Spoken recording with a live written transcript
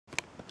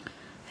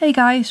Hey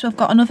guys, so I've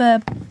got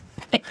another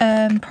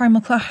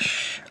Primal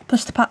Clash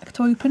blister pack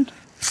to open.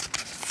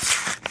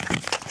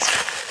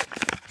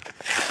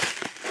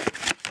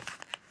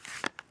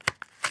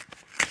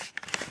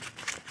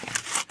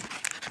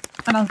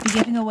 And I'll be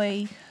giving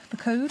away the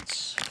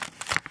codes.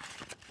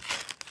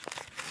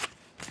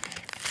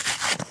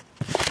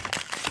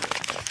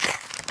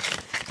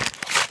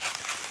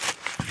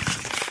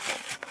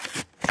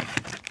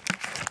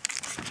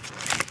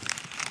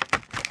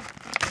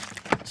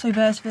 So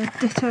there's the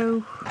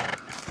Ditto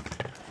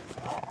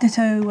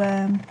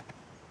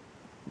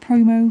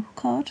promo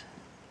card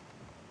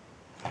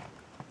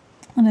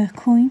and a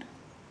coin,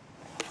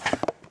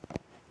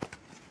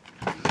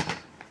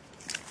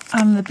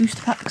 and the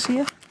booster packs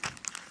here.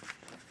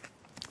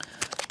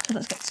 So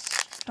let's get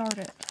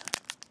started.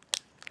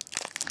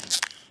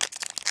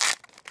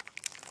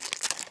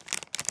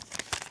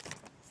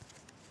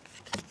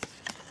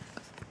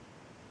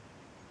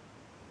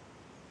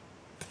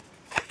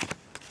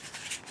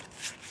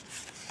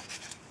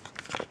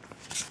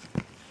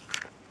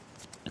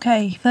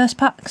 Okay, first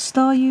pack: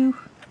 Staryu,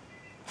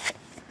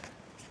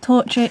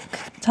 Torchic,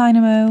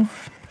 Dynamo,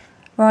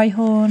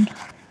 Rhyhorn,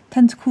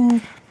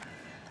 Tentacool,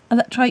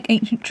 Electrike,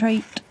 Ancient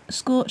Trait,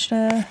 Scorched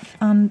Earth,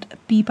 and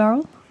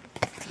B-Barrel.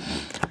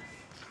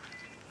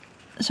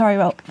 Sorry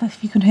about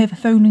if you can hear the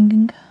phone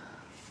ringing.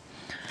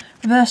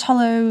 Reverse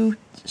Hollow,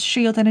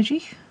 Shield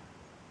Energy.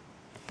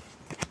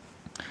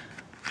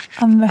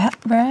 And the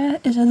rare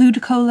is a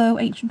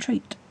Ludicolo, Ancient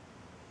Trait.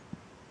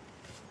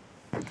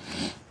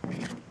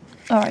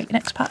 Alright,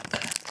 next pack.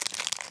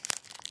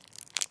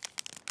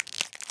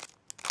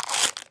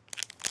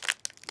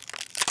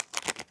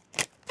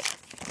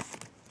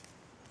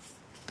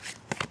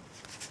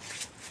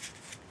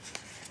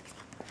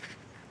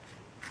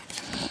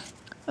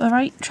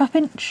 Alright,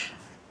 Trapinch,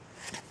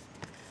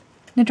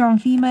 Nidoran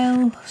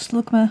Female,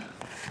 Slugma,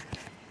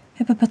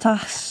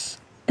 Hippopotas,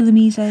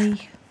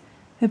 Illumise,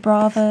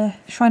 Vibrava,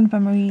 Shrine of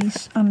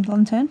Memories, and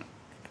Lantern.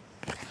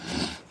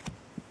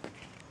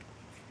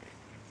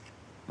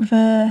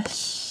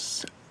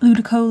 Reverse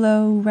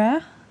Ludicolo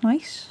rare,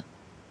 nice.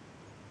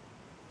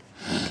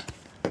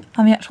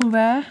 And the actual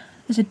rare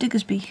is a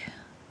Diggersby.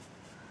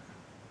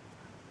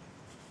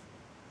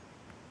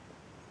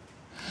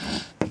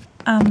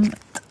 And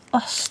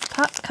last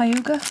pack,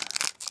 Kyogre.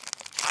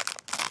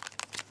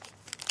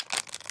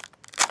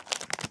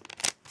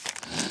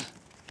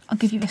 I'll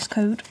give you this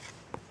code.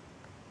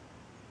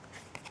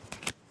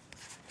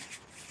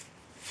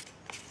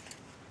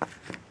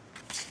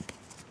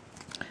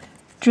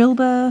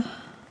 Drillbur,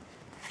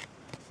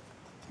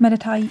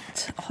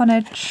 Meditite,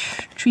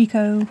 Honedge,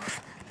 Trico,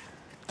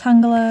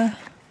 Tangela,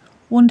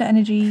 Wonder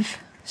Energy,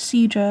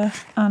 Seedra,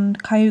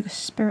 and Kyogre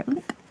Spirit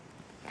Link.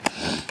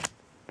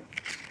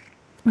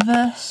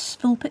 Reverse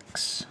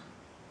Vulpix.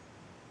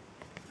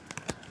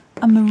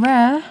 And the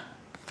rare,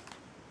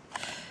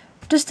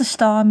 just the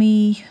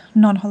Starmie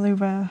non-holo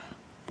rare.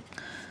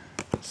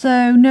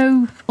 So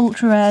no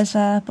ultra rares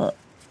there, but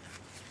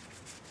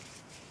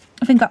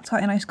I think that's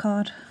quite a nice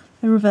card.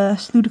 The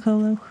reverse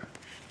Ludicolo.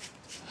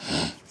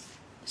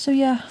 So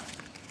yeah,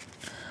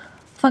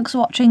 thanks for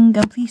watching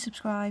and please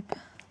subscribe.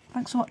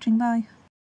 Thanks for watching, bye.